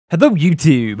Hello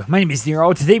YouTube, my name is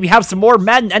Nero. Today we have some more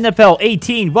Madden NFL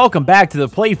 18. Welcome back to the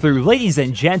playthrough, ladies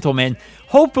and gentlemen.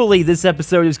 Hopefully this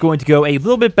episode is going to go a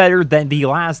little bit better than the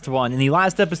last one. In the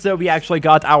last episode, we actually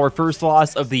got our first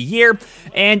loss of the year,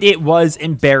 and it was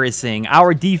embarrassing.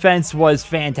 Our defense was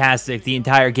fantastic the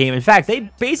entire game. In fact, they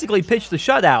basically pitched the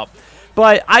shutout.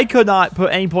 But I could not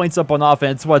put any points up on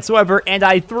offense whatsoever, and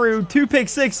I threw 2 pick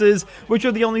sixes, which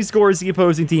are the only scores the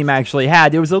opposing team actually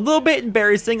had. It was a little bit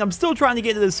embarrassing. I'm still trying to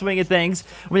get into the swing of things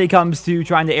when it comes to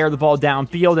trying to air the ball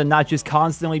downfield and not just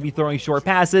constantly be throwing short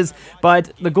passes.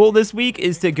 But the goal this week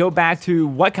is to go back to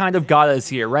what kind of got us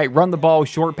here, right? Run the ball,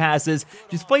 short passes,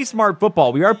 just play smart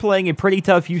football. We are playing a pretty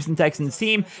tough Houston Texans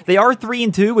team. They are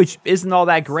 3-2, which isn't all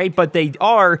that great, but they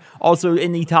are also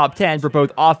in the top 10 for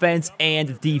both offense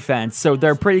and defense. So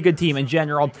they're a pretty good team in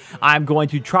general. I'm going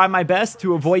to try my best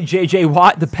to avoid J.J.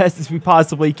 Watt the best as we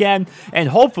possibly can, and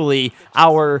hopefully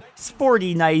our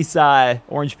sporty, nice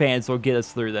orange pants will get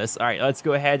us through this. All right, let's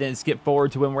go ahead and skip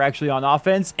forward to when we're actually on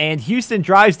offense, and Houston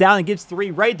drives down and gets 3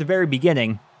 right at the very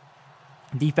beginning.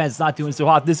 Defense not doing so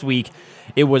hot this week,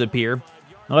 it would appear.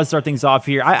 Now let's start things off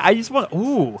here. I just want,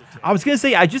 I was going to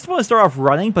say, I just want to start off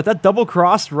running, but that double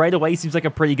cross right away seems like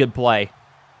a pretty good play.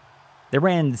 They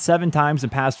ran 7 times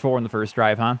and passed 4 in the first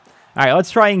drive, huh? All right,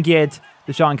 let's try and get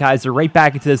Deshone Kizer right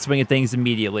back into the swing of things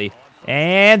immediately.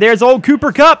 And there's old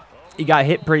Cooper Kupp. He got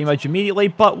hit pretty much immediately,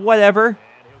 but whatever.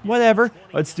 Whatever.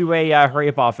 Let's do a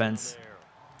hurry-up offense.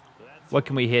 What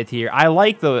can we hit here? I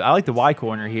like the Y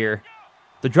corner here.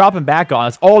 They're dropping back on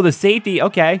us. Oh, the safety.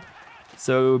 Okay.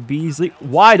 So Beasley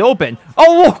wide open.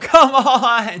 Oh, come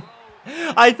on.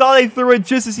 I thought I threw it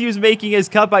just as he was making his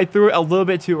cut. I threw it a little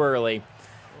bit too early.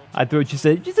 I threw it just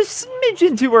a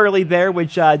smidgen too early there,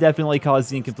 which definitely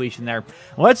caused the incompletion there.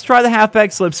 Let's try the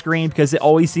halfback slip screen because it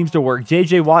always seems to work.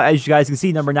 J.J. Watt, as you guys can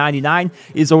see, number 99,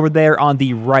 is over there on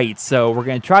the right. So we're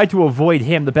going to try to avoid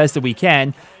him the best that we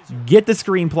can. Get the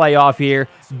screenplay off here.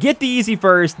 Get the easy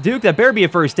first. Duke, that better be a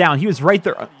first down. He was right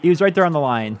there. He was right there on the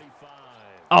line.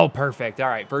 Oh, perfect. All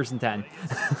right, 1st and 10.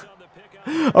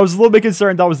 I was a little bit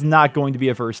concerned that was not going to be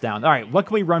a first down. All right, what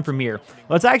can we run from here?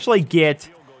 Let's actually get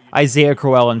Isaiah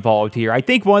Crowell involved here. I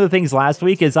think one of the things last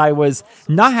week is I was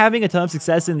not having a ton of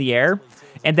success in the air,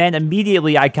 and then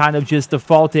immediately I kind of just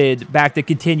defaulted back to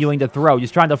continuing to throw,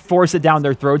 just trying to force it down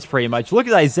their throats pretty much. Look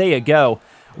at Isaiah go,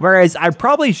 whereas I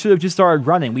probably should have just started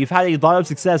running. We've had a lot of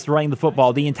success running the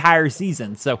football the entire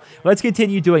season, so let's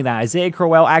continue doing that. Isaiah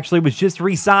Crowell actually was just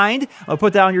re-signed. I'll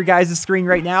put that on your guys' screen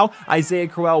right now. Isaiah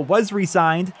Crowell was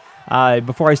re-signed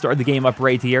before I started the game up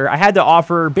right here. I had to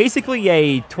offer basically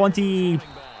a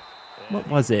what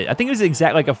was it? I think it was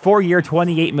exactly like a 4-year,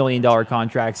 $28 million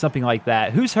contract, something like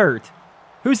that. Who's hurt?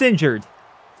 Who's injured?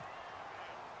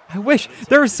 I wish.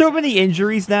 There are so many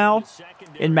injuries now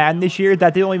in Madden this year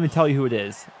that they don't even tell you who it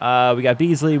is. We got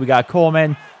Beasley. We got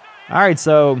Coleman. All right,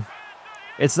 so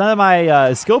it's none of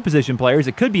my skill position players.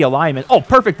 It could be a lineman. Oh,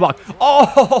 perfect block.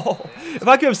 Oh, if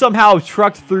I could have somehow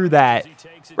trucked through that.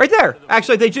 Right there.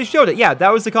 Actually, they just showed it. Yeah, that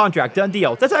was the contract. Done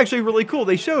deal. That's actually really cool.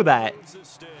 They show that.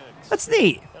 That's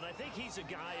neat.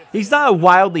 He's not a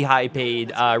wildly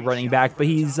high-paid running back, but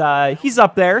he's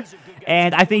up there,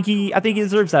 and I think he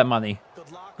deserves that money.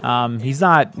 He's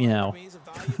not, you know,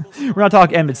 we're not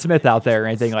talking Emmitt Smith out there or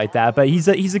anything like that, but he's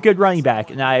a good running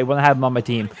back, and I want to have him on my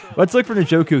team. Let's look for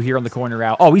Njoku here on the corner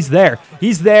route. Oh, he's there.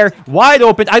 He's there, wide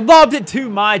open. I lobbed it too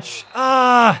much.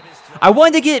 I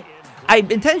wanted to get. I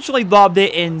intentionally lobbed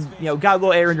it and, you know, got a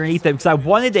little air underneath it because I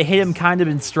wanted to hit him kind of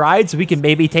in stride so we can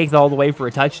maybe take it all the way for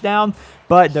a touchdown.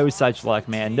 But no such luck,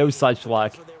 man. No such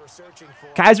luck.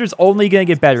 Kaiser's only going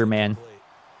to get better, man.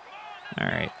 All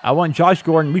right. I want Josh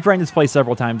Gordon. We've run this play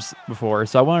several times before.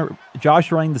 So I want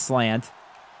Josh running the slant.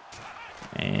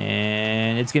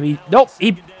 And it's going to be... Nope.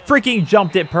 He freaking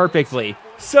jumped it perfectly.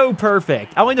 So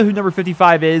perfect. I only know who number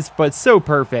 55 is, but so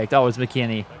perfect. Oh, it's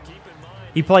McKinney.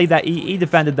 He played that. He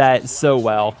defended that so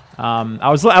well. I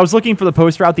was looking for the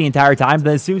post route the entire time. But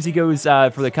then as soon as he goes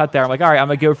for the cut there, I'm like, all right, I'm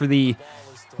gonna go for the,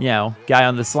 you know, guy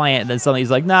on the slant. And then suddenly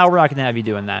he's like, no, we're not gonna have you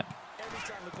doing that.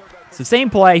 So same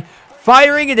play,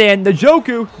 firing it in.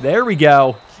 Njoku. There we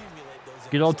go.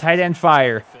 Good old tight end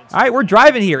fire. All right, we're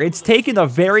driving here. It's taken a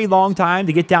very long time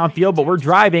to get downfield, but we're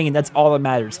driving, and that's all that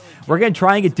matters. We're gonna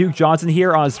try and get Duke Johnson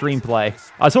here on a screenplay.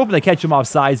 I was hoping to catch him off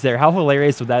sides there. How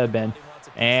hilarious would that have been?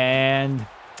 And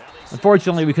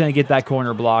unfortunately, we couldn't get that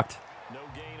corner blocked.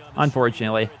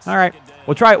 Unfortunately. All right,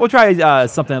 we'll try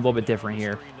something a little bit different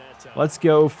here. Let's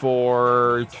go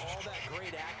for.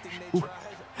 Ooh.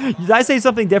 Did I say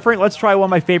something different? Let's try one of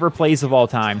my favorite plays of all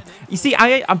time. You see,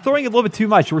 I'm throwing a little bit too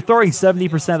much. We're throwing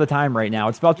 70% of the time right now.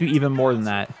 It's about to be even more than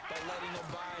that.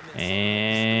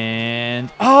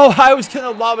 And, oh, I was going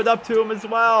to lob it up to him as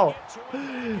well.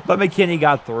 But McKinney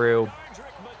got through.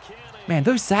 Man,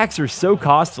 those sacks are so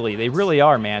costly. They really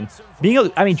are, man.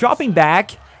 Dropping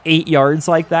back 8 yards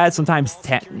like that, sometimes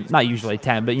 10, not usually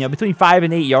 10, but, between 5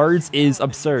 and 8 yards is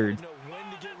absurd.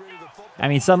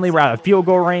 Suddenly we're out of field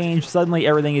goal range. Suddenly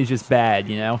everything is just bad,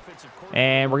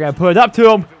 And we're going to put it up to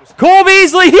him. Cole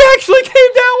Beasley, he actually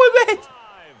came down with it.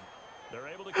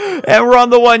 And we're on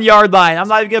the 1 yard line. I'm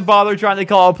not even going to bother trying to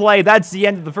call a play. That's the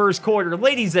end of the first quarter.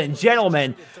 Ladies and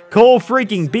gentlemen, Cole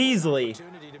freaking Beasley.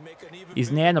 He's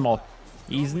an animal.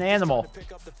 He's an animal.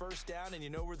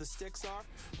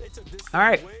 All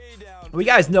right. Well, you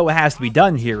guys know what has to be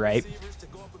done here, right?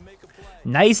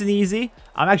 Nice and easy.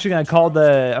 I'm actually going to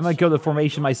I'm going to go to the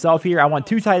formation myself here. I want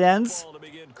 2 tight ends.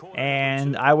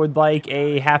 And I would like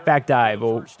a halfback dive.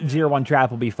 Well, 0-1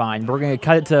 trap will be fine. We're going to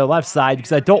cut it to the left side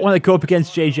because I don't want to go up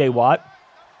against J.J. Watt.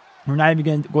 We're not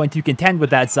even going to contend with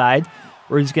that side.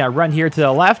 We're just going to run here to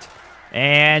the left.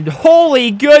 And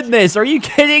holy goodness, are you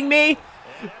kidding me?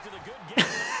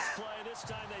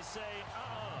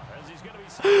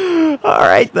 All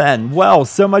right, then. Well,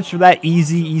 so much for that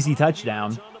easy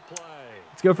touchdown.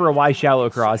 Let's go for a wide shallow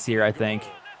cross here, I think.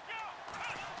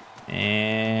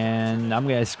 And I'm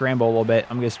going to scramble a little bit.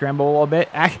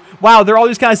 Wow, they're all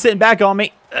just kind of sitting back on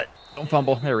me. Don't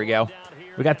fumble. There we go.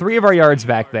 We got 3 of our yards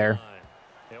back there.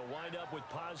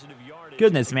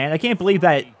 Goodness, man. I can't believe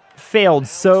that failed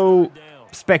so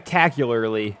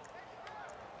spectacularly.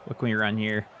 What can we run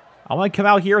here? I want to come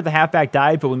out here with the halfback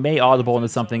dive, but we may audible into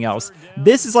something else.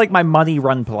 This is like my money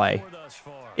run play.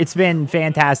 It's been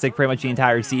fantastic pretty much the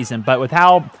entire season, but with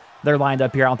how they're lined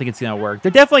up here, I don't think it's going to work.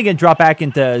 They're definitely going to drop back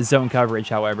into zone coverage,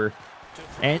 however.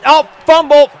 And, oh,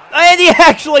 fumble. And he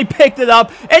actually picked it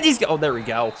up. And he's, oh, there we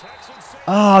go.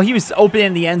 Oh, he was open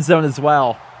in the end zone as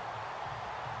well.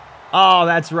 Oh,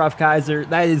 that's rough, Kizer.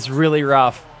 That is really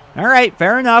rough. All right,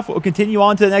 fair enough. We'll continue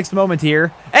on to the next moment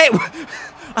here. Hey,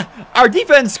 our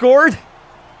defense scored.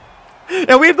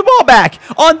 And we have the ball back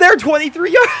on their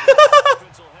 23-yard.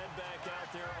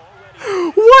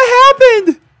 What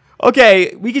happened?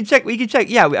 Okay, we can check.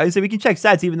 Yeah, I said we can check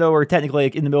stats even though we're technically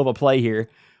in the middle of a play here.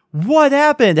 What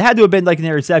happened? It had to have been like an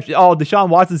interception. Oh, Deshaun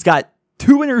Watson's got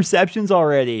 2 interceptions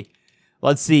already.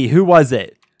 Let's see. Who was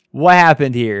it? What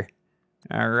happened here?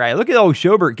 All right, look at old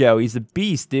Schobert go. He's a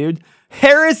beast, dude.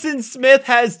 Harrison Smith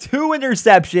has 2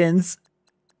 interceptions.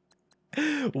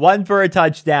 1 for a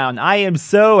touchdown. I am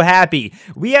so happy.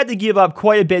 We had to give up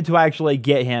quite a bit to actually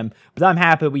get him, but I'm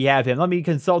happy we have him. Let me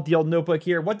consult the old notebook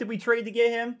here. What did we trade to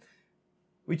get him?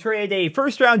 We traded a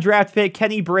first-round draft pick,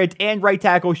 Kenny Britt, and right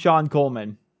tackle Sean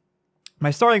Coleman.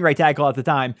 My starting right tackle at the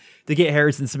time to get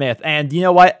Harrison Smith. And you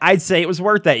know what? I'd say it was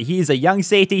worth it. He's a young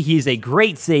safety. He's a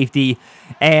great safety.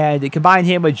 And combine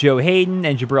him with Joe Hayden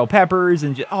and Jabril Peppers.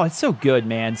 And oh, it's so good,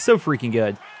 man. So freaking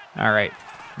good. All right.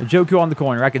 Njoku on the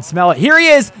corner. I can smell it. Here he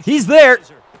is. He's there.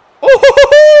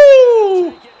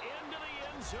 Oh!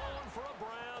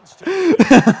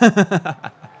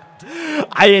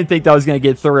 I didn't think that was going to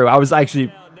get through. I was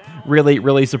actually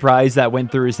really surprised that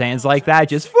went through his hands like that.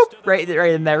 Just whoop, right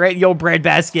in there, right in the old bread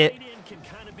basket.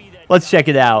 Let's check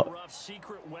it out.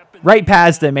 Right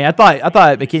past him, man. I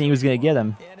thought McKinney was going to get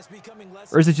him.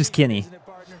 Or is it just Kinney?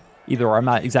 Either or. I'm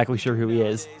not exactly sure who he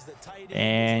is.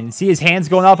 And see his hands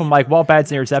going up. I'm like, well,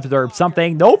 that's intercepted or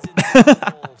something. Nope.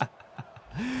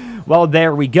 Well,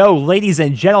 there we go. Ladies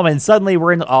and gentlemen, suddenly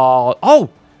we're in... Oh,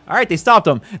 all right, they stopped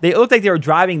them. They looked like they were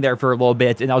driving there for a little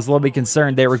bit, and I was a little bit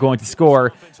concerned they were going to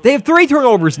score. They have 3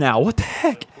 turnovers now. What the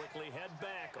heck?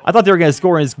 I thought they were going to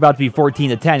score, and it's about to be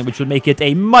 14-10, which would make it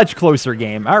a much closer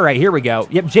game. All right, here we go.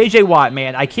 Yep, J.J. Watt,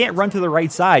 man. I can't run to the right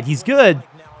side. He's good.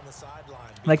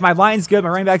 Like, my line's good. My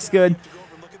running back's good.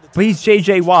 But he's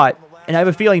J.J. Watt, and I have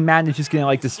a feeling Madden is just going to,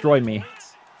 like, destroy me.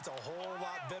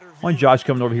 I want Josh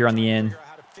coming over here on the end.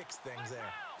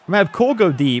 I'm going to have Cole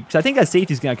go deep, because I think that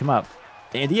safety's going to come up.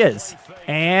 And he is.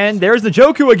 And there's the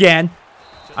Njoku again.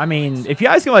 I mean, if you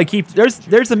guys can like keep... There's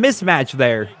a mismatch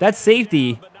there. That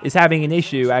safety is having an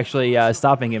issue actually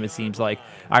stopping him, it seems like.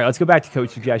 All right, let's go back to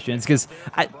coach suggestions because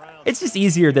it's just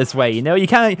easier this way, you know? You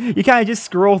kind of just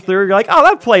scroll through. You're like, oh,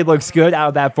 that play looks good out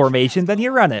of that formation. Then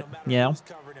you run it, you know?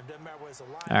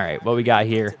 All right, what we got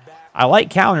here? I like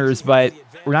counters, but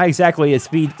we're not exactly at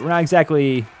speed. We're not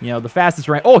exactly, you know, the fastest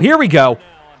right. Oh, here we go.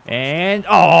 And,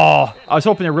 oh, I was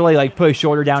hoping to really, like, put his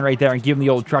shoulder down right there and give him the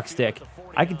old truck stick.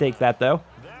 I can take that, though.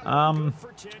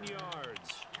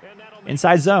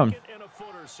 Inside zone.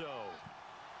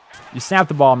 You snap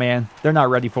the ball, man. They're not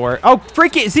ready for it. Oh,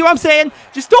 freak it. See what I'm saying?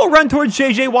 Just don't run towards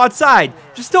J.J. Watt's side.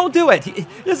 Just don't do it. It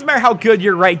doesn't matter how good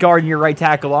your right guard and your right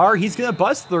tackle are. He's going to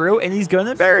bust through, and he's going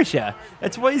to embarrass you.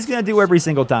 That's what he's going to do every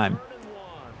single time.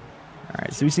 All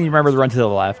right, so we just need to remember to run to the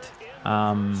left.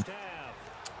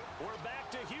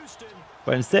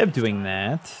 But instead of doing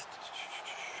that,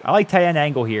 I like tight end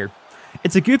angle here.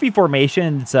 It's a goofy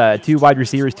formation. It's 2 wide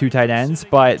receivers, 2 tight ends.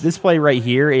 But this play right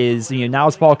here is, now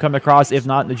it's ball coming across. If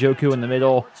not, Njoku in the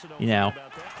middle.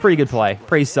 Pretty good play.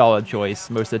 Pretty solid choice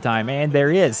most of the time. And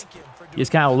there he is. You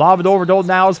just kind of lob it over to old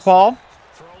Niles Paul.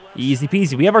 Easy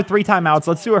peasy. We have our 3 timeouts.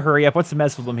 Let's do a hurry up. What's the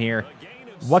mess with them here?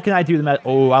 What can I do?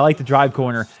 Oh, I like the drive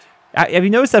corner. Have you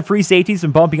noticed that free safety's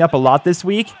been bumping up a lot this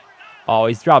week? Oh,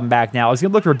 he's dropping back now. I was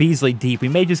going to look for Beasley deep. We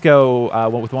may just go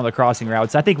with one of the crossing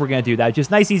routes. I think we're going to do that. Just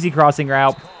nice, easy crossing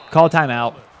route. Call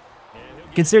timeout.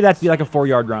 Consider that to be like a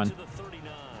 4-yard run.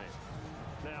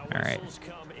 All right.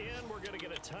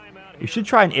 We should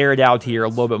try and air it out here a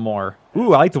little bit more.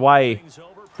 Ooh, I like the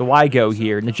Y go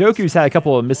here. Njoku's had a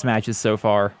couple of mismatches so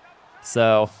far.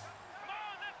 So,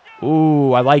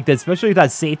 ooh, I like that, especially with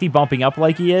that safety bumping up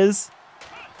like he is.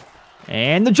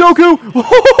 And Njoku!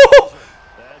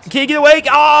 Can you get away?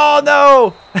 Oh,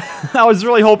 no. I was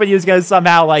really hoping he was going to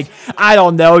somehow, I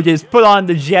don't know, just put on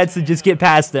the Jets and just get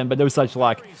past them, but no such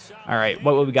luck. All right,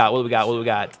 what we got? What do we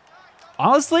got?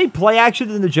 Honestly, play action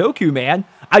in the Njoku, man.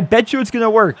 I bet you it's going to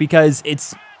work because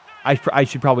it's... I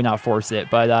should probably not force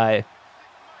it, but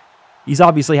he's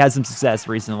obviously had some success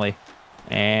recently.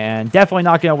 And definitely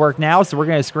not going to work now, so we're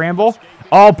going to scramble.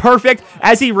 Oh, perfect.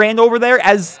 As he ran over there,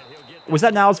 was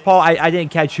that Niles Paul? I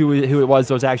didn't catch who it was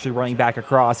that was actually running back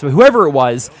across. But whoever it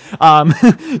was,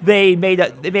 they made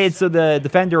it so the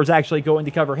defender was actually going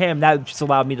to cover him. That just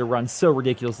allowed me to run so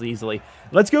ridiculously easily.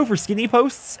 Let's go for skinny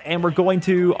posts, and we're going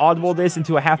to audible this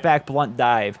into a halfback blunt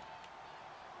dive.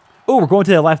 Oh, we're going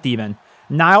to the left even.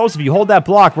 Niles, if you hold that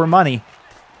block, we're money.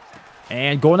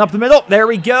 And going up the middle. There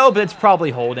we go, but it's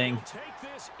probably holding.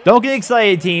 Don't get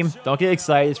excited, team. Don't get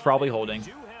excited. It's probably holding.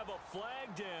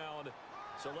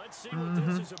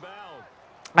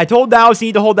 I told Niles he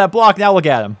needed to hold that block. Now look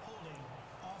at him.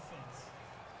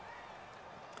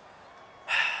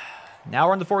 Now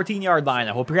we're on the 14-yard line.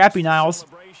 I hope you're happy, Niles.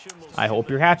 I hope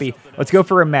you're happy. Let's go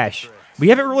for a mesh. We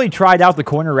haven't really tried out the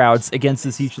corner routes against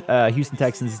this Houston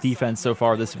Texans defense so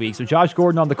far this week. So Josh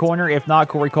Gordon on the corner. If not,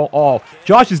 Corey Cole. Oh,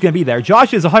 Josh is going to be there.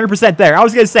 Josh is 100% there. I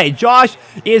was going to say, Josh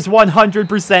is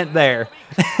 100% there.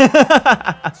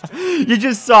 You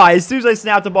just saw it. As soon as I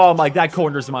snapped the ball, I'm like, that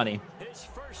corner's money.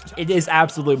 It is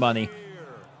absolute money.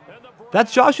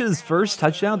 That's Josh's first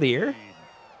touchdown of the year?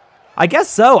 I guess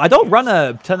so. I don't run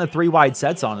a ton of 3 wide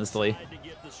sets, honestly.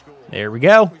 There we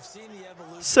go.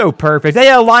 So perfect. They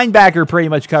had a linebacker pretty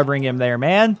much covering him there,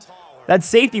 man. That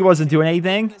safety wasn't doing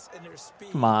anything.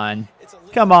 Come on.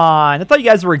 Come on. I thought you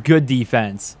guys were a good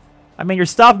defense. I mean, you're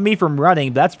stopping me from running,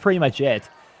 but that's pretty much it.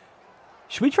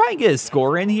 Should we try and get a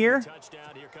score in here?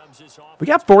 We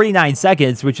got 49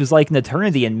 seconds, which is like an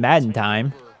eternity in Madden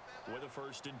time.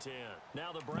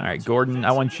 All right, Gordon,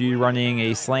 I want you running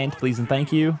a slant, please and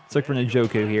thank you. Let's look for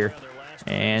Njoku here.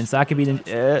 And it's not going to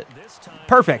be...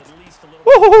 perfect.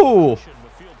 Woohoo!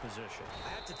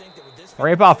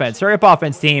 Hurry up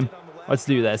offense, team. Let's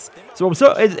do this. So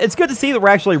it's good to see that we're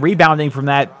actually rebounding from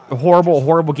that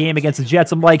horrible game against the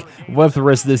Jets. I'm like, what if the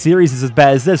rest of the series is as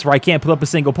bad as this, where I can't put up a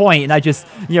single point and I just,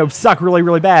 suck really,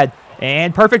 really bad.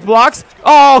 And perfect blocks.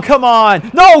 Oh, come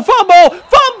on. No, fumble!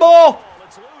 Fumble!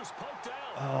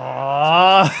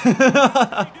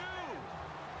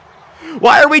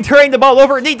 Why are we turning the ball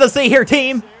over? Needlessly here,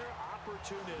 team.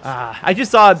 I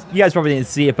just saw, you guys probably didn't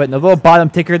see it, but in the little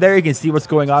bottom ticker there, you can see what's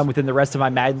going on within the rest of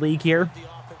my Madden League here.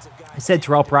 I said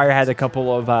Terrell Pryor had a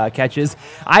couple of catches.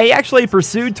 I actually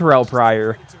pursued Terrell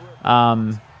Pryor.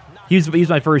 He was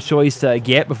my first choice to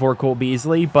get before Cole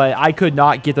Beasley, but I could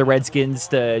not get the Redskins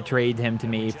to trade him to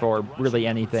me for really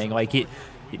anything. Like,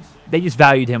 they just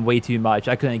valued him way too much.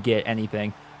 I couldn't get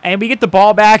anything. And we get the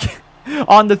ball back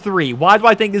on the 3. Why do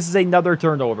I think this is another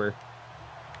turnover?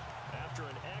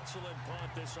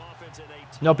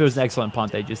 Nope, it was an excellent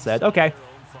punt, they just said. Okay,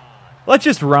 let's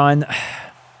just run.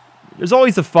 There's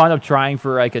always the fun of trying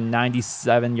for like a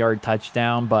 97-yard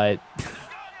touchdown, but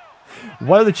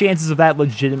what are the chances of that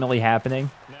legitimately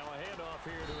happening?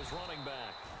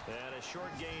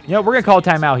 We're going to call a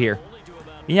timeout here.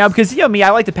 Because, me,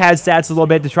 I like to pad stats a little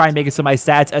bit to try and make it so my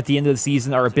stats at the end of the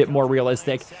season are a bit more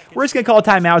realistic. We're just going to call a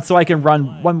timeout so I can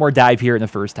run one more dive here in the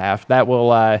first half. That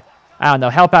will, I don't know,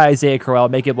 help out Isaiah Crowell,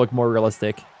 make it look more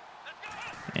realistic.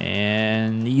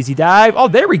 And easy dive. Oh,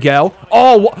 there we go.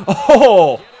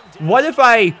 Oh, What if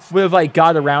I would have, like,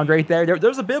 got around right there? There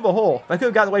was a bit of a hole. If I could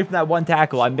have gotten away from that one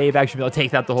tackle, I may have actually been able to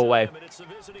take that the whole way.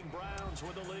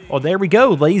 Well, there we go,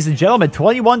 ladies and gentlemen.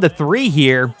 21-3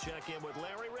 here.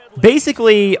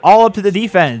 Basically, all up to the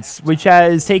defense, which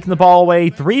has taken the ball away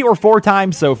 3 or 4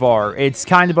 times so far. It's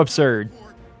kind of absurd.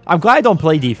 I'm glad I don't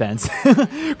play defense.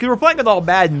 Because we're playing with all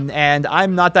Madden, and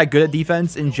I'm not that good at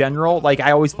defense in general. Like,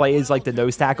 I always play as, like, the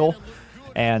nose tackle.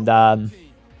 And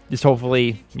just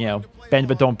hopefully, you know, bend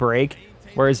but don't break.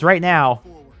 Whereas right now,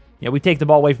 you know, we take the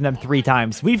ball away from them 3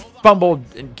 times. We've fumbled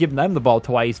and given them the ball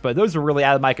twice, but those are really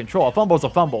out of my control. A fumble's a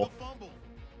fumble.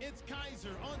 It's Kizer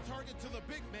on target to the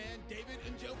big man, David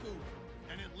Njoku.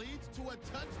 And it leads to a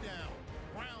touchdown.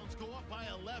 Browns go up by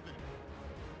 11.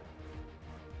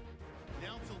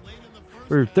 Now to late in the first.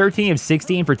 We're 13 of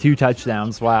 16 for 2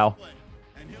 touchdowns. Wow.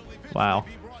 Wow.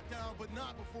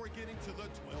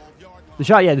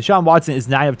 Deshaun Watson is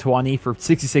 9 of 20 for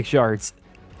 66 yards.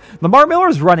 Lamar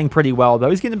Miller's running pretty well,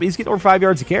 though. He's getting over 5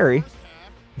 yards a carry.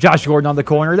 Josh Gordon on the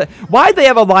corner. Why'd they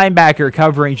have a linebacker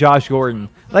covering Josh Gordon?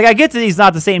 Like, I get that he's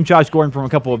not the same Josh Gordon from a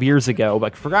couple of years ago,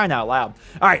 but for crying out loud.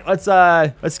 All right, let's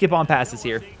skip on past this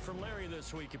here.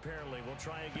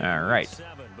 All right.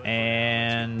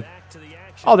 And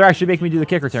oh, they're actually making me do the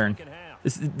kick return.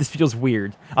 This feels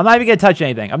weird. I'm not even going to touch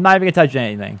anything. I'm going to touch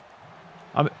him.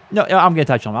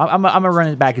 I'm going to run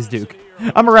it back as Duke.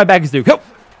 I'm going to run it back as Duke.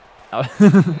 Oh.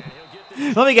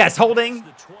 Let me guess. Holding.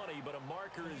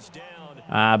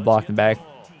 Blocked him back.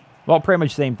 Well, pretty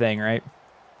much the same thing, right?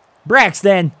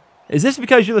 Braxton, is this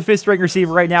because you're the 5th string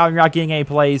receiver right now and you're not getting any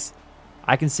plays?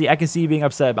 I can see you being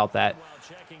upset about that.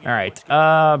 All right.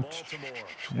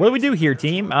 What do we do here,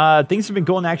 team? Things have been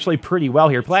going actually pretty well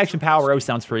here. Play action power O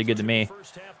sounds pretty good to me.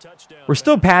 We're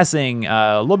still passing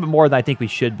a little bit more than I think we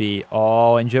should be.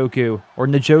 Oh, Njoku or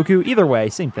Njoku. Either way,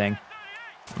 same thing.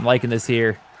 I'm liking this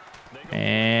here.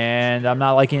 And I'm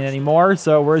not liking it anymore,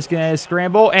 so we're just going to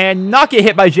scramble and not get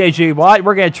hit by J.J. Watt.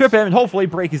 We're going to trip him and hopefully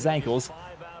break his ankles.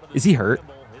 Is he hurt?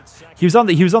 He was on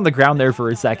the ground there for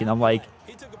a second. I'm like,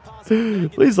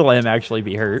 please don't let him actually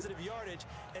be hurt.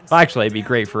 Well, actually, it'd be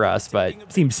great for us, but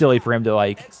it seems silly for him to,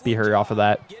 like, be hurt off of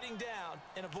that.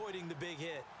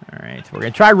 All right, we're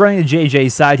going to try running the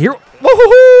JJ side here.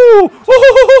 Woohoo!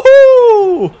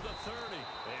 Woohoo!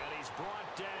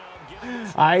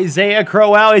 Isaiah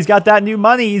Crowell, he's got that new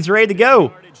money. He's ready to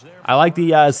go. I like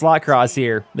the slot cross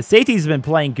here. The safety's been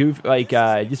playing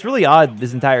just really odd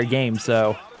this entire game,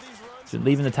 so he's been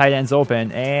leaving the tight ends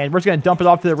open. And we're just going to dump it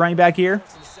off to the running back here.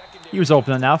 He was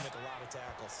open enough.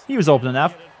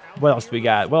 What else do we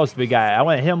got? I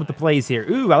want to hit him with the plays here.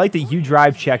 Ooh, I like the U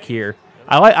drive check here.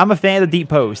 I'm a fan of the deep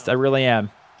post. I really am.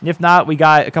 And if not, we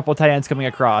got a couple of tight ends coming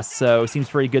across, so it seems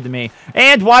pretty good to me.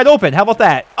 And wide open. How about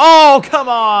that? Oh, come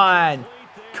on.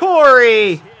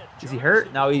 Corey. Is he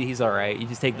hurt? No, he's all right. He's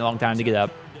just taking a long time to get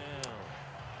up.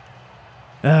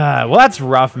 Well, that's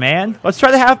rough, man. Let's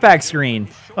try the halfback screen.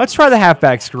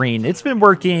 It's been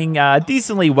working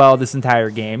decently well this entire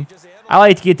game. I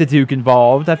like to get the Duke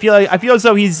involved. I feel as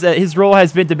though his role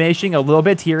has been diminishing a little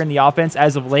bit here in the offense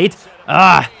as of late.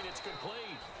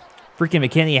 Freaking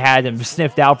McKinney had him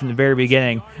sniffed out from the very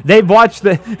beginning. They've watched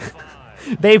the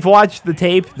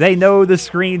tape. They know the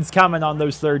screen's coming on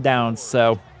those third downs.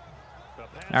 So,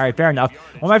 all right, fair enough.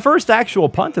 Well, my first actual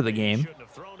punt of the game.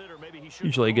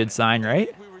 Usually a good sign,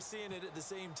 right?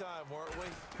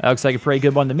 That looks like a pretty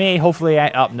good one to me. Hopefully,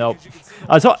 nope.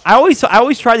 So I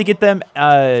always try to get them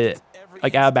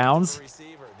like out of bounds.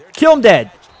 Kill him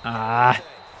dead. I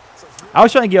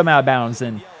was trying to get him out of bounds,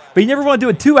 but you never want to do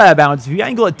it too out of bounds. If you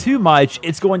angle it too much,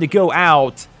 it's going to go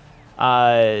out,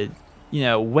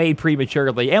 way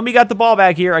prematurely. And we got the ball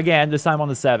back here again, this time on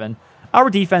the 7. Our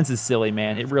defense is silly,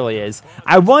 man. It really is.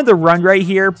 I wanted to run right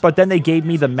here, but then they gave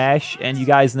me the mesh, and you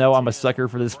guys know I'm a sucker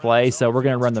for this play, so we're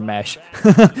going to run the mesh.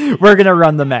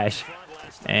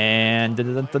 And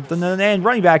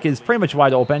running back is pretty much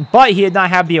wide open, but he did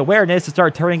not have the awareness to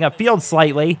start turning upfield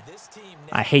slightly.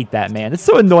 I hate that, man. It's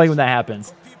so annoying when that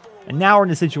happens. And now we're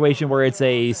in a situation where it's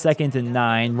a 2nd and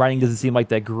 9. Running doesn't seem like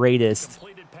the greatest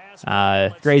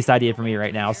idea for me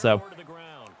right now. So,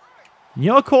 you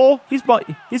know what, Cole? He's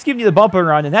giving you the bump and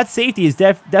run, and that safety is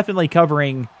definitely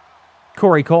covering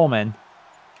Corey Coleman.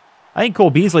 I think Cole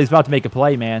Beasley's about to make a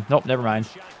play, man. Nope, never mind.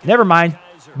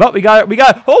 But we got our boy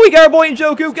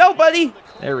Njoku. Go, buddy.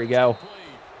 There we go.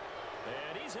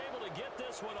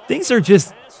 Things are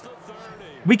just,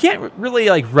 we can't really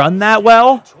run that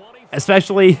well,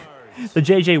 especially the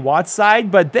J.J. Watt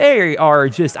side, but they are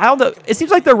just, I don't know, it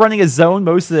seems like they're running a zone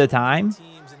most of the time.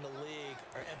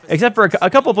 Except for a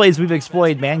couple of plays we've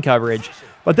exploited man coverage.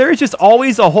 But there is just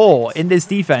always a hole in this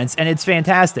defense, and it's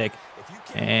fantastic.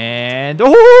 And,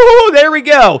 oh, there we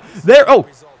go. There, oh.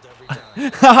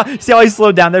 See how I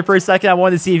slowed down there for a second? I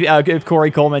wanted to see if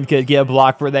Corey Coleman could get a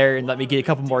block for there and let me get a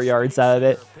couple more yards out of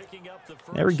it.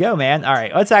 There we go, man. All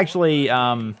right, let's actually,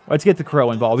 let's get the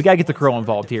Crow involved. We got to get the Crow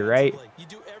involved here, right?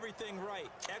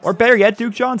 Or better yet,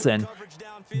 Duke Johnson.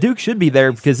 Duke should be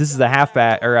there because this is a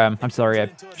halfback, or I'm sorry, a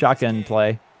shotgun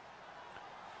play.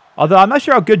 Although I'm not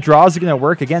sure how good draws are going to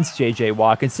work against J.J.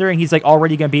 Watt, considering he's like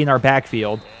already going to be in our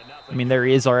backfield. I mean, there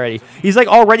he is already. He's like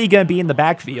already going to be in the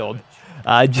backfield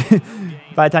by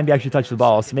the time you actually touch the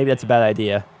ball, so maybe that's a bad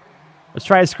idea. Let's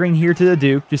try a screen here to the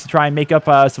Duke, just to try and make up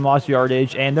some lost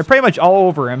yardage, and they're pretty much all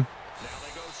over him.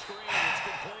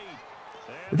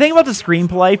 The thing about the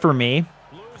screenplay for me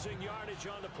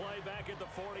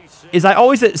is I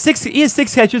always he has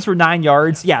 6 catches for 9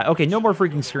 yards. Yeah, okay, no more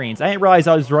freaking screens. I didn't realize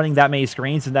I was running that many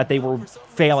screens and that they were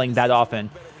failing that often.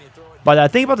 But the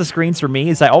thing about the screens for me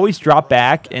is I always drop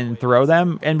back and throw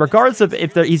them, and regardless of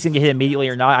if he's gonna get hit immediately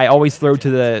or not, I always throw to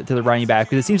the running back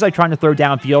because it seems like trying to throw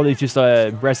downfield is just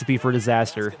a recipe for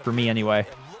disaster for me anyway.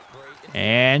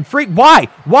 And why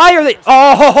are they?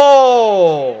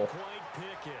 Oh,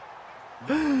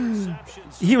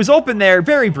 he was open there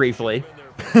very briefly.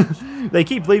 They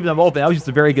keep leaving them open. That was just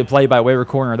a very good play by waiver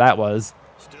corner. That was.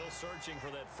 Still searching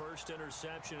for that first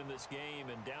interception in this game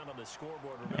and down on the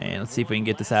scoreboard. And let's see if we can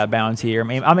get this out of bounds here.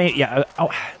 I mean, yeah. Oh,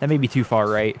 that may be too far,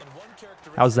 right?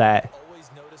 How's that?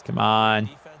 Come on.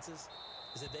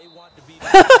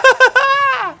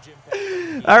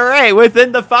 All right,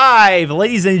 within the 5,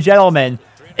 ladies and gentlemen.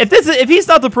 If he's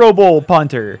not the Pro Bowl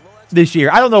punter this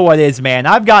year, I don't know what is, man.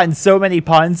 I've gotten so many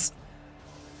punts.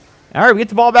 All right, we get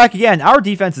the ball back again. Our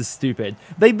defense is stupid.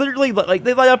 They literally, like,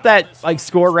 they light up that, like,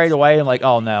 score right away. And, like,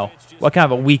 oh, no. What kind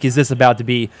of a week is this about to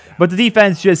be? But the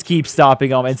defense just keeps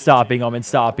stopping them and stopping them and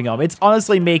stopping them. It's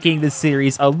honestly making this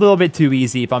series a little bit too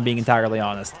easy, if I'm being entirely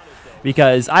honest.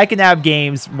 Because I can have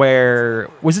games where,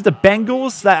 was it the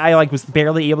Bengals that I, like, was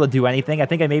barely able to do anything? I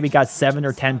think I maybe got 7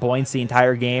 or 10 points the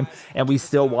entire game, and we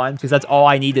still won. Because that's all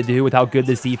I need to do with how good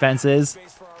this defense is.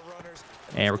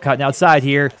 And we're cutting outside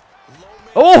here.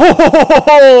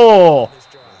 Oh!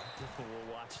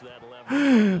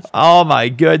 Oh my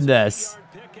goodness.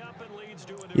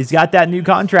 He's got that new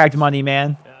contract money,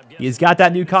 man. He's got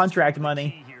that new contract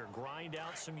money.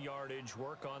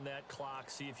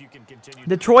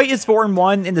 Detroit is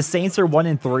 4-1 and the Saints are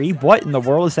 1-3. What in the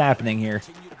world is happening here?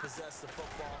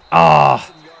 Ah.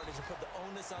 Oh.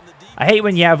 I hate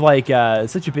when you have like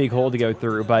such a big hole to go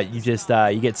through, but you just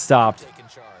you get stopped.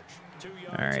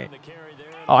 All right.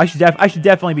 Oh, I should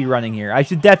definitely be running here. I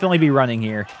should definitely be running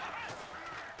here.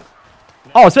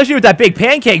 Oh, especially with that big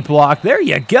pancake block. There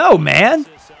you go, man.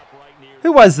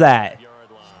 Who was that?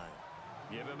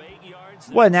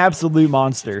 What an absolute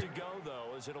monster.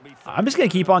 I'm just going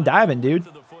to keep on diving, dude.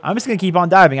 I'm just going to keep on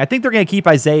diving. I think they're going to keep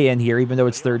Isaiah in here, even though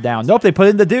it's 3rd down. Nope, they put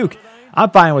in the Duke. I'm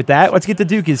fine with that. Let's get the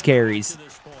Duke his carries.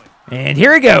 And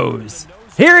here he goes.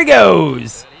 Here he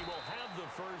goes.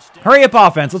 Hurry up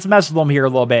offense. Let's mess with them here a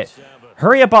little bit.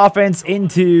 Hurry up offense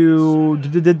into...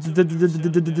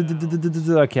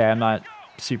 Okay, I'm not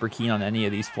super keen on any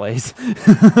of these plays.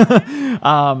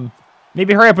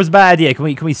 Maybe hurry up was a bad idea.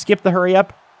 Can we skip the hurry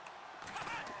up?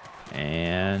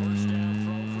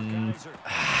 And...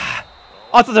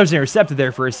 I thought there was an intercepted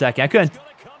there for a second. I couldn't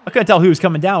tell who was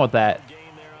coming down with that.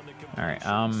 All right,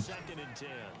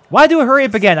 why do a hurry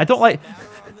up again? I don't like...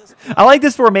 I like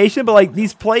this formation, but like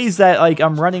these plays that like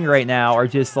I'm running right now are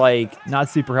just like not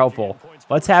super helpful.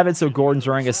 Let's have it so Gordon's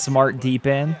running a smart deep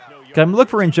in. I'm looking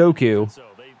for Njoku,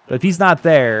 but if he's not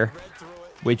there,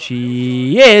 which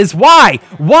he is, why?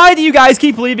 Why do you guys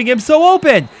keep leaving him so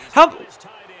open?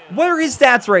 What are his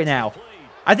stats right now?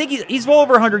 I think he's well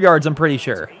over 100 yards, I'm pretty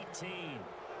sure.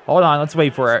 Hold on, let's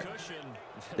wait for it.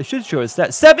 It should show his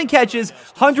stats. 7 catches,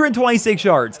 126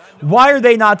 yards. Why are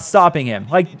they not stopping him?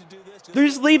 Like, they're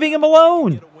just leaving him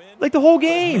alone. Like the whole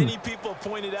game. Many people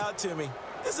pointed out to me.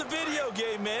 It's a video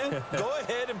game, man. Go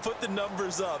ahead and put the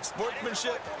numbers up.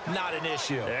 Sportsmanship, not an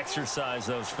issue. Exercise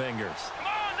those fingers.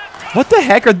 What the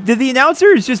heck? Did the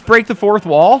announcers just break the 4th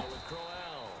wall?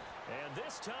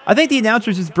 I think the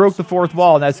announcers just broke the 4th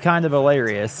wall, and that's kind of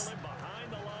hilarious.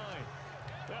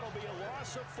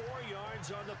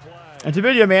 And to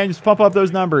video, man, just pump up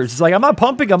those numbers. It's like, I'm not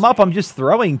pumping them up. I'm just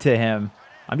throwing to him.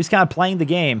 I'm just kind of playing the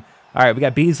game. All right, we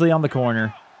got Beasley on the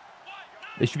corner.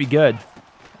 This should be good.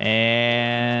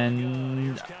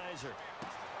 And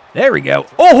there we go.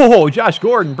 Oh, Josh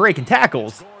Gordon breaking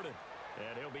tackles.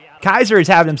 Kizer is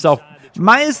having himself,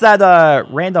 minus that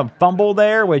random fumble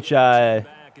there, which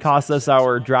cost us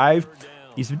our drive.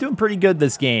 He's been doing pretty good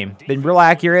this game. Been real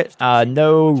accurate.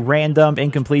 No random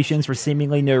incompletions for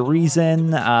seemingly no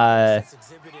reason. I'm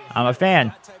a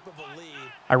fan.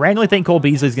 I randomly think Cole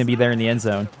Beasley's going to be there in the end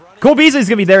zone. Cole Beasley's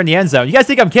going to be there in the end zone. You guys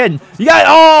think I'm kidding? You guys...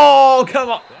 Oh, come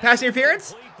on. Pass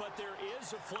interference?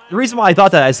 The reason why I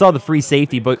thought that, I saw the free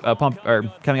safety pump or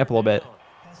coming up a little bit.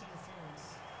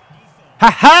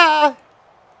 Ha-ha!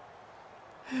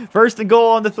 First and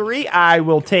goal on the 3. I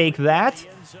will take that.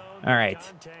 All right.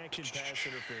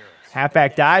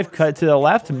 Halfback dive, cut to the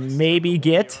left. Maybe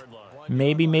get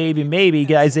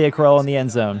Isaiah Crowell in the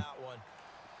end zone.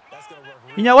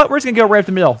 You know what? We're just going to go right up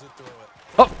the middle.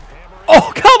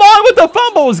 Oh, come on with the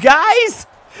fumbles, guys.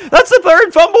 That's the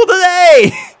 3rd fumble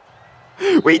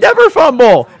today. We never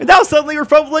fumble. And now suddenly we're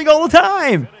fumbling all the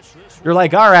time. You're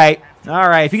like, all right.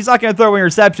 If he's not going to throw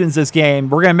interceptions this game,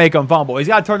 we're going to make him fumble. He's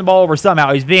got to turn the ball over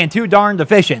somehow. He's being too darn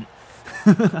efficient.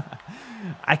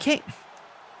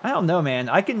 I don't know, man.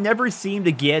 I can never seem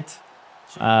to get,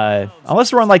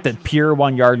 unless we're on like the pure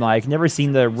 1 yard line, I can never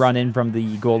seem to run in from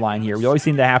the goal line here. We always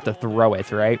seem to have to throw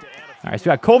it, right? All right, so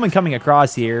we got Coleman coming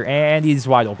across here, and he's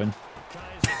wide open.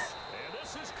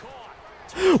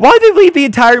 Why did they leave the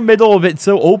entire middle of it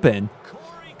so open?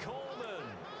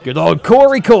 Good old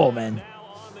Corey Coleman.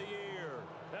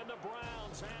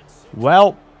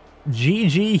 Well,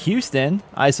 GG Houston,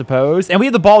 I suppose. And we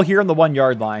have the ball here on the 1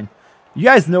 yard line. You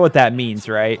guys know what that means,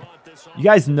 right? You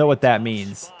guys know what that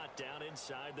means.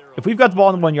 If we've got the ball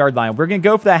on the 1 yard line, we're going to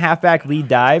go for that halfback lead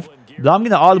dive. But I'm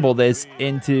going to audible this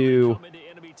into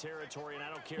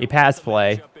a pass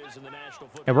play.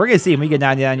 And we're going to see if we get a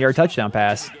 99-yard touchdown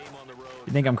pass.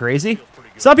 You think I'm crazy?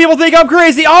 Some people think I'm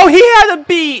crazy. Oh, he had a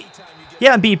beat. He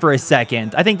had a beat for a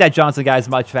second. I think that Johnson guy is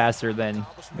much faster than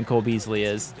Cole Beasley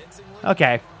is.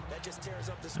 Okay.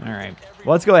 All right.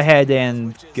 Well, let's go ahead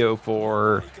and go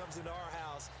for,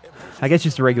 I guess,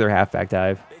 just a regular halfback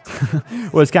dive.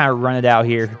 We'll just kind of run it out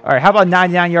here. All right, how about a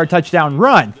 99-yard touchdown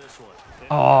run?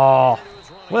 Oh,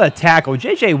 what a tackle.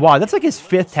 J.J. Watt, that's like his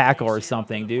 5th tackle or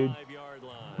something, dude.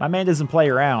 My man doesn't play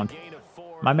around.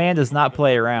 My man does not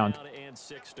play around.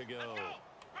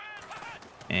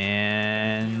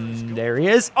 And there he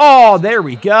is. Oh, there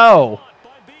we go.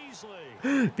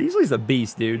 Beasley's a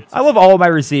beast, dude. I love all of my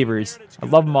receivers. I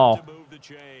love them all.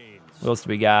 What else do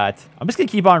we got? I'm just going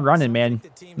to keep on running, man.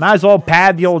 Might as well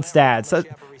pad the old stats.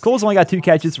 Cole's only got 2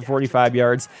 catches for 45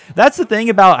 yards. That's the thing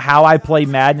about how I play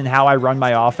Madden and how I run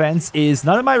my offense is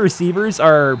none of my receivers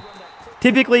are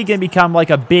typically going to become like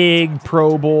a big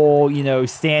Pro Bowl, you know,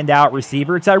 standout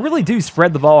receiver. Because I really do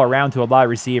spread the ball around to a lot of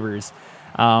receivers.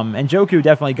 And Njoku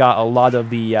definitely got a lot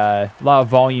of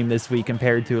volume this week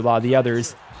compared to a lot of the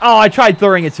others. Oh, I tried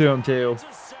throwing it to him too.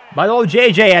 But old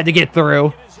JJ had to get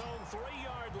through.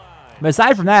 But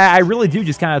aside from that, I really do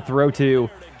just kind of throw to, you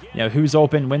know, who's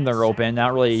open when they're open.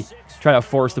 Not really try to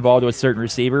force the ball to a certain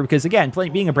receiver. Because again,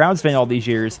 being a Browns fan all these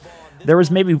years, there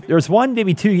was 1,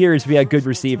 maybe 2 years we had a good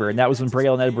receiver, and that was when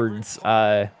Braylon Edwards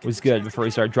was good before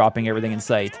he started dropping everything in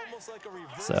sight.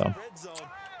 So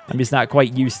I'm just not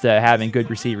quite used to having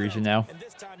good receivers, you know.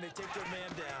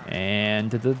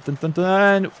 And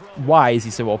why is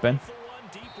he so open?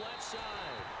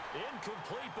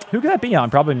 Who could that be on?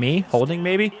 Probably me. Holding,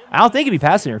 maybe? I don't think it'd be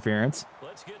pass interference.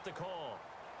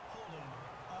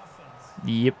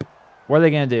 Yep. What are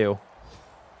they going to do?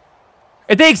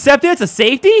 If they accept it, it's a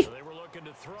safety?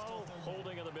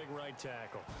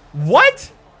 What?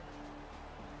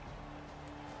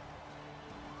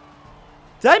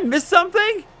 Did I miss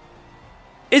something?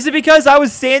 Is it because I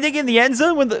was standing in the end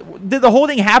zone when did the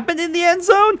holding happen in the end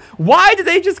zone? Why did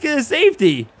they just get a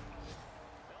safety?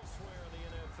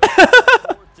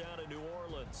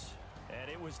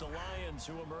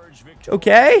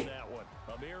 Okay.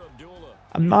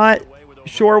 I'm not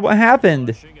sure what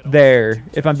happened there,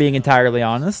 if I'm being entirely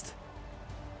honest.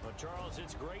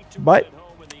 But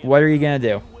what are you going to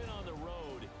do?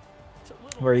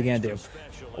 What are you going to do?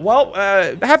 Well,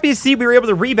 happy to see we were able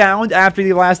to rebound after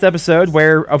the last episode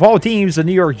where, of all teams, the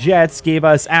New York Jets gave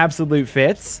us absolute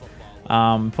fits.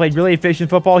 Played really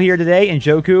efficient football here today, and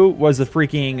Njoku was a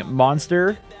freaking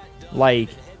monster. Like,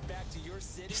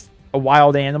 just a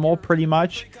wild animal, pretty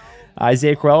much.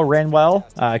 Isaiah Crowell ran well.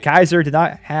 Kizer did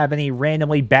not have any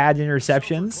randomly bad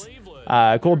interceptions.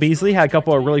 Cole Beasley had a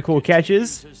couple of really cool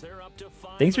catches.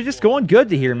 Things are just going good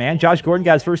to here, man. Josh Gordon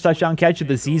got his first touchdown catch of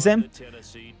the season.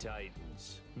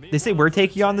 They say we're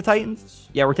taking on the Titans?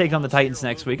 Yeah, we're taking on the Titans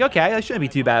next week. Okay, that shouldn't be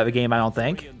too bad of a game, I don't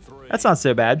think. That's not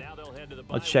so bad.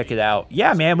 Let's check it out.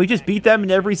 Yeah, man, we just beat them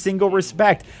in every single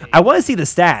respect. I want to see the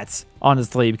stats,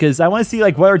 honestly, because I want to see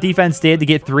like what our defense did to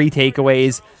get 3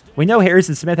 takeaways. We know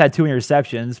Harrison Smith had 2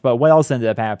 interceptions, but what else ended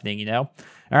up happening, you know?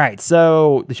 All right,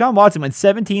 so Deshaun Watson went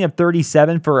 17 of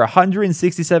 37 for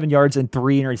 167 yards and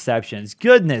 3 interceptions.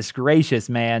 Goodness gracious,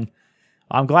 man.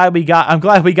 I'm glad we got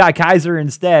Kizer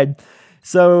instead.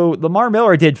 So Lamar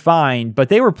Miller did fine, but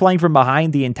they were playing from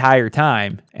behind the entire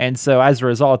time. And so as a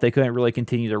result, they couldn't really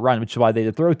continue to run, which is why they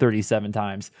had to throw 37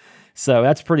 times. So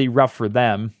that's pretty rough for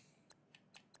them.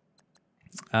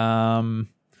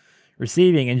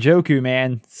 Receiving, Njoku,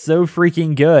 man, so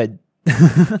freaking good.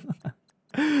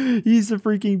 He's a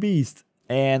freaking beast.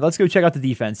 And let's go check out the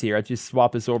defense here. Let's just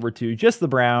swap this over to just the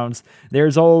Browns.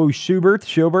 There's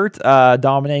Schubert,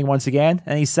 dominating once again.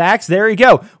 And he sacks. There you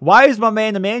go. Why does my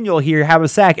man Emmanuel here have a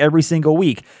sack every single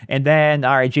week? And then,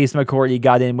 all right, Jason McCourty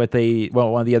got in with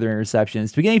one of the other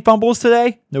interceptions. Do we get any fumbles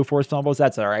today? No forced fumbles?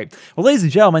 That's all right. Well, ladies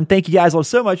and gentlemen, thank you guys all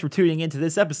so much for tuning into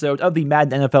this episode of the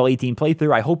Madden NFL 18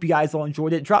 playthrough. I hope you guys all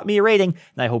enjoyed it. Drop me a rating,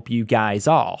 and I hope you guys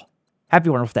all have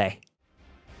a wonderful day.